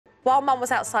While Mum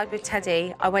was outside with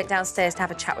Teddy, I went downstairs to have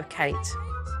a chat with Kate.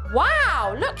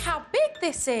 Wow, look how big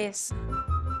this is.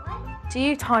 Do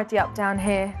you tidy up down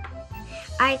here?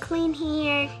 I clean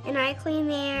here, and I clean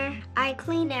there. I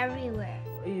clean everywhere.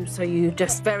 So you're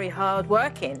just very hard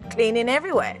working, cleaning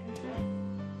everywhere.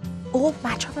 All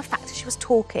matter of the fact that she was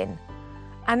talking,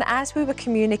 and as we were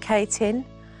communicating,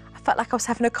 I felt like I was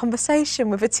having a conversation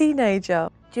with a teenager.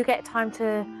 Do you get time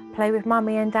to play with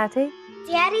Mummy and Daddy?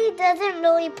 Daddy doesn't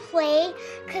really play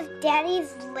because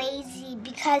Daddy's lazy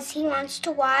because he wants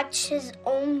to watch his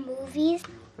own movies.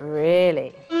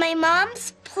 Really? My mom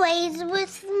plays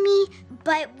with me,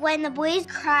 but when the boys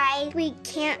cry, we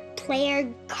can't play our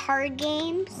card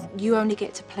games. You only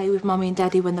get to play with Mummy and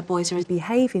Daddy when the boys are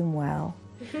behaving well.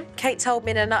 Kate told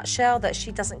me in a nutshell that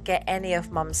she doesn't get any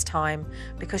of Mum's time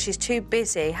because she's too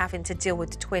busy having to deal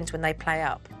with the twins when they play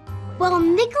up. Well,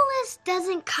 Nicholas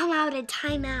doesn't come out of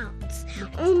timeouts.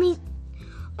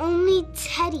 Only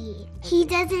Teddy. He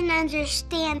doesn't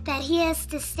understand that he has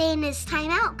to stay in his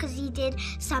timeout because he did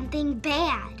something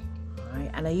bad.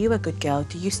 Right, and are you a good girl?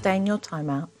 Do you stay in your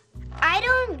timeout? I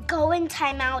don't go in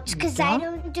timeouts because I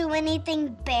don't do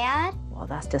anything bad. Well,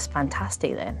 that's just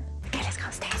fantastic then. Okay, let's go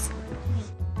upstairs.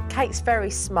 Kate's very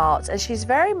smart and she's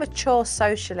very mature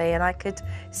socially, and I could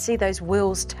see those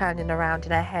wheels turning around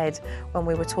in her head when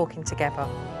we were talking together.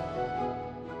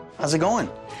 How's it going?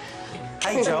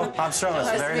 Hi, Joe. I'm Sterling.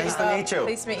 Very nice to meet you.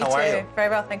 Pleased to meet you How are you? Very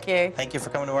well, thank you. Thank you for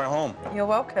coming to our home. You're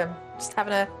welcome. Just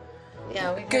having a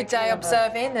good day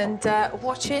observing and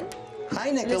watching.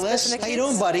 Hi, Nicholas. How you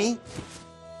doing, buddy?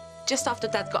 Just after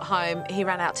Dad got home, he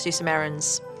ran out to do some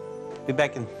errands. Be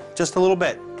back in just a little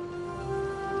bit.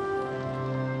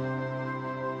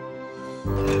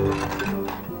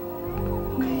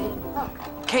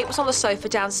 Kate was on the sofa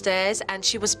downstairs and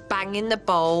she was banging the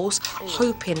bowls,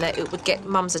 hoping that it would get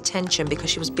Mum's attention because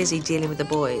she was busy dealing with the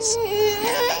boys.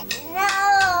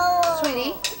 No!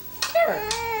 Sweetie, here.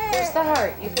 Here's the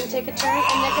heart. You can take a turn,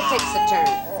 and Nika takes a turn.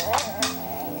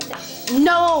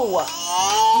 No!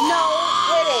 No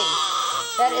hitting.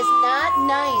 That is not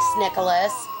nice,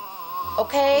 Nicholas.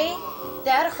 Okay?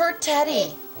 That hurt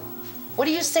Teddy. What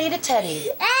do you say to Teddy?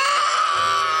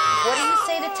 What do you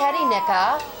say to Teddy,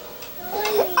 Nika?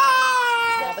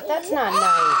 Yeah, but that's not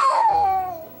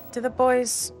nice. Do the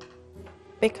boys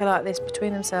bicker like this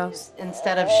between themselves?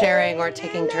 Instead of sharing or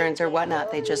taking turns or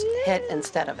whatnot, they just hit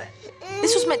instead of it.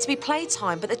 This was meant to be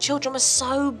playtime, but the children were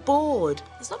so bored.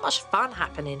 There's not much fun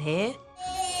happening here.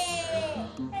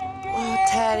 Oh,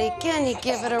 Teddy, can you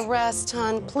give it a rest,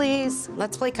 hon, please?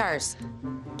 Let's play cars.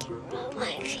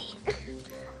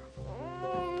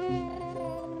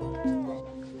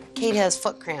 Kate has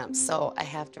foot cramps, so I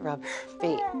have to rub her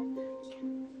feet.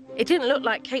 It didn't look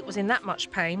like Kate was in that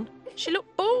much pain. She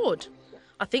looked bored.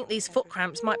 I think these foot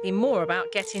cramps might be more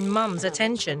about getting Mum's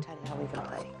attention. Teddy, how are we gonna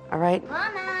play? All right?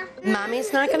 Mama.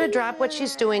 Mommy's not gonna drop what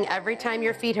she's doing every time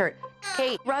your feet hurt.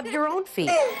 Kate, rub your own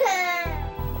feet.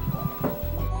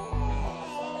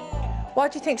 Why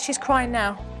do you think she's crying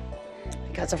now?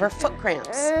 Because of her foot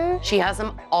cramps. She has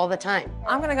them all the time.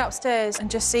 I'm going to go upstairs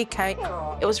and just see Kate.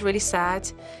 It was really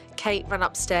sad. Kate ran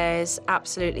upstairs,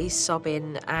 absolutely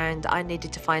sobbing, and I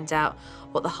needed to find out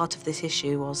what the heart of this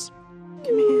issue was.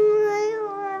 Come here.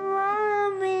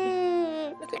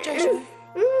 Mommy. Look at Jojo.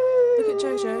 Look at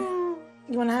Jojo.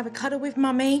 You want to have a cuddle with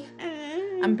Mummy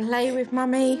and play with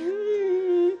Mummy?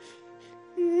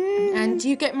 And do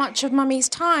you get much of Mummy's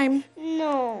time?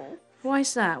 No. Why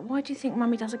is that? Why do you think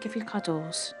Mummy doesn't give you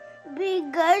cuddles?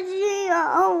 Because she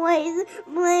always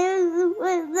plays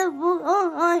with the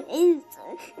boys.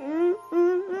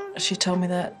 She told me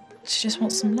that she just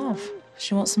wants some love.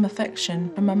 She wants some affection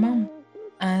from her mum.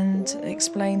 And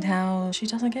explained how she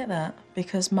doesn't get that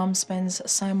because Mum spends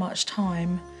so much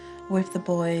time with the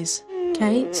boys.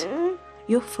 Kate,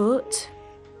 your foot,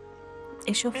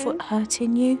 is your foot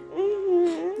hurting you?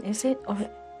 Is it?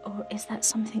 Or is that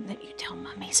something that you tell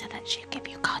Mummy so that she'll give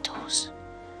you cuddles?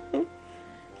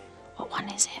 What one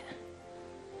is it?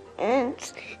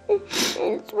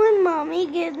 It's when Mommy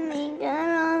gives me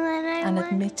cuddles And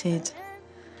admitted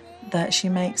that she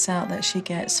makes out that she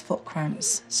gets foot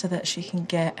cramps so that she can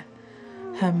get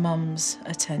her mum's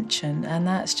attention, and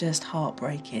that's just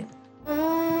heartbreaking.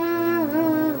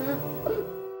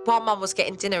 While Mum was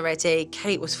getting dinner ready,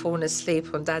 Kate was falling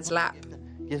asleep on Dad's lap.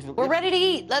 We're ready to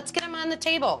eat. Let's get them on the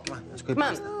table. Come on, that's good.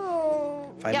 Come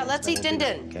on. Yeah, let's eat din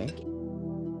din. Okay.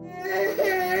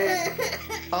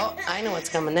 Oh, I know what's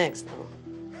coming next.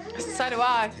 So do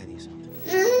I.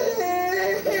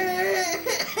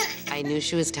 I knew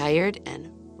she was tired, and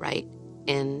right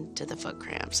into the foot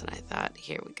cramps, and I thought,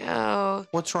 here we go.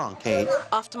 What's wrong, Kate?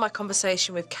 After my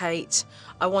conversation with Kate,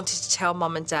 I wanted to tell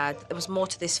Mum and Dad there was more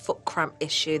to this foot cramp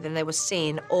issue than they were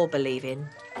seeing or believing.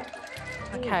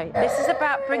 Okay, this is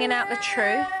about bringing out the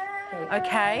truth,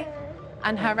 okay?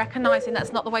 And her recognising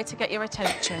that's not the way to get your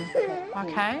attention,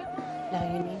 okay?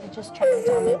 Now you need to just try to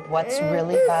tell me what's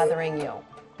really bothering you,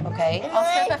 okay?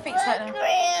 I'll step her feet slightly.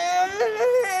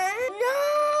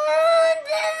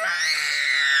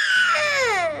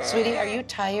 Sweetie, are you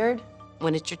tired?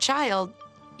 When it's your child,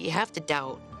 you have to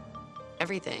doubt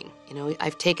everything. You know,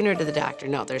 I've taken her to the doctor.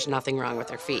 No, there's nothing wrong with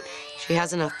her feet. She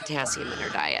has enough potassium in her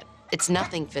diet. It's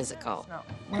nothing physical.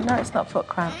 No, it's not foot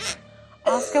cramps.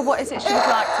 Ask her what is it she would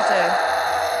like to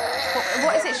do.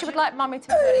 What is it she would like Mummy to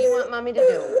do? What do you want Mommy to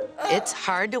do? It's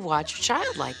hard to watch a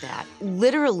child like that.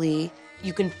 Literally,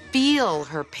 you can feel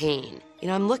her pain. You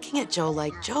know, I'm looking at Joe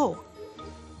like, Joe,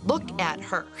 look at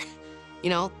her. You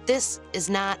know, this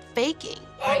is not faking.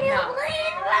 Right now.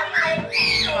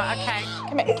 Right, okay.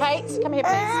 Come here. Kate, come here,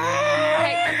 please.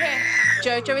 Kate, come here.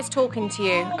 Jojo is talking to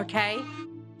you, okay?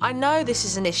 I know this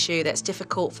is an issue that's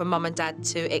difficult for Mum and Dad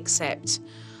to accept,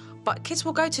 but kids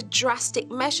will go to drastic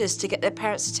measures to get their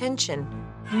parents' attention.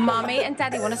 Mummy and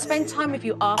Daddy want to spend time with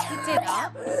you after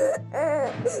dinner,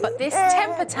 but this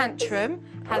temper tantrum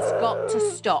has got to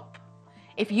stop.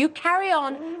 If you carry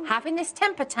on having this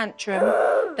temper tantrum,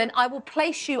 then I will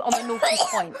place you on the naughty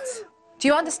point. Do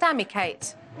you understand me,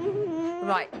 Kate?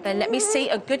 Right, then let me see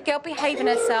a good girl behaving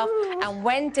herself, and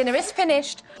when dinner is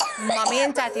finished, Mummy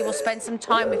and Daddy will spend some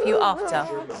time with you after.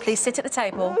 Please sit at the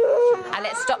table, and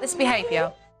let's stop this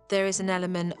behaviour. There is an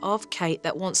element of Kate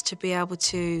that wants to be able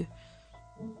to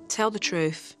tell the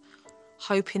truth,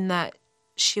 hoping that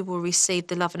she will receive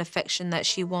the love and affection that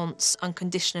she wants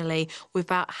unconditionally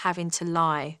without having to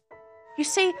lie. You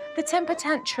see, the temper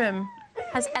tantrum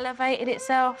has elevated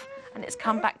itself and it's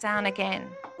come back down again.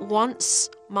 Once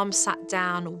Mum sat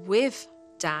down with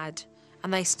Dad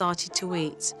and they started to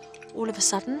eat, all of a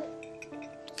sudden,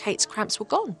 Kate's cramps were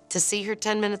gone. To see her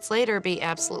 10 minutes later be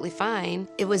absolutely fine,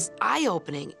 it was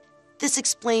eye-opening. This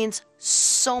explains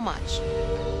so much.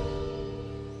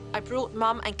 I brought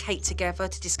Mum and Kate together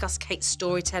to discuss Kate's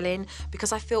storytelling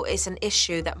because I feel it's an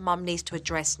issue that Mum needs to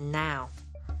address now.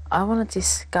 I want to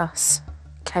discuss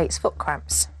Kate's foot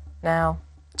cramps. Now,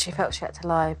 she felt she had to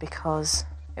lie because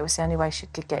it was the only way she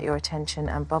could get your attention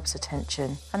and Bob's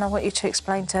attention. And I want you to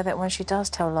explain to her that when she does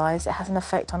tell lies, it has an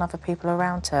effect on other people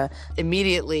around her.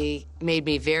 Immediately made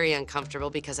me very uncomfortable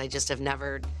because I just have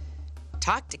never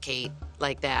talked to Kate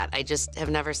like that. I just have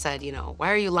never said, you know,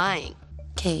 why are you lying?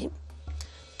 Kate,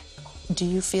 do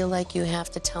you feel like you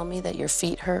have to tell me that your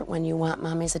feet hurt when you want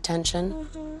Mommy's attention?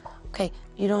 Mm-hmm. Okay,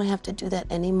 you don't have to do that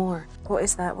anymore. What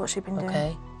is that? What's she been doing?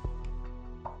 Okay.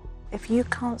 If you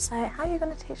can't say it, how are you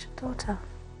going to teach your daughter?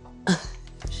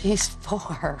 She's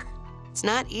 4. It's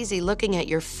not easy looking at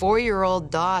your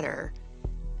 4-year-old daughter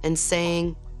and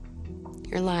saying,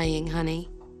 you're lying, honey.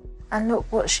 And look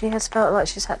what she has felt like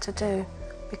she's had to do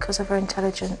because of her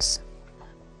intelligence.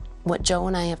 What Joe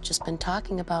and I have just been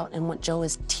talking about and what Joe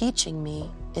is teaching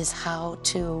me is how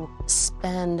to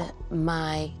spend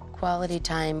my quality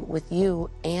time with you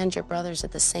and your brothers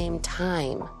at the same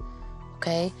time,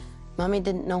 okay? Mommy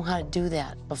didn't know how to do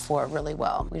that before really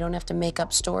well. We don't have to make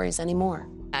up stories anymore.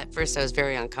 At first, I was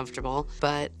very uncomfortable,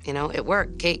 but, you know, it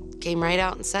worked. Kate came right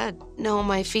out and said, no,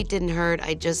 my feet didn't hurt.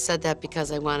 I just said that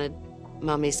because I wanted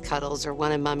Mommy's cuddles or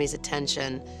wanted Mommy's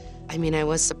attention. I mean, I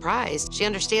was surprised. She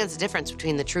understands the difference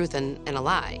between the truth and a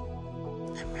lie.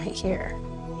 I'm right here.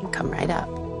 You can come right up.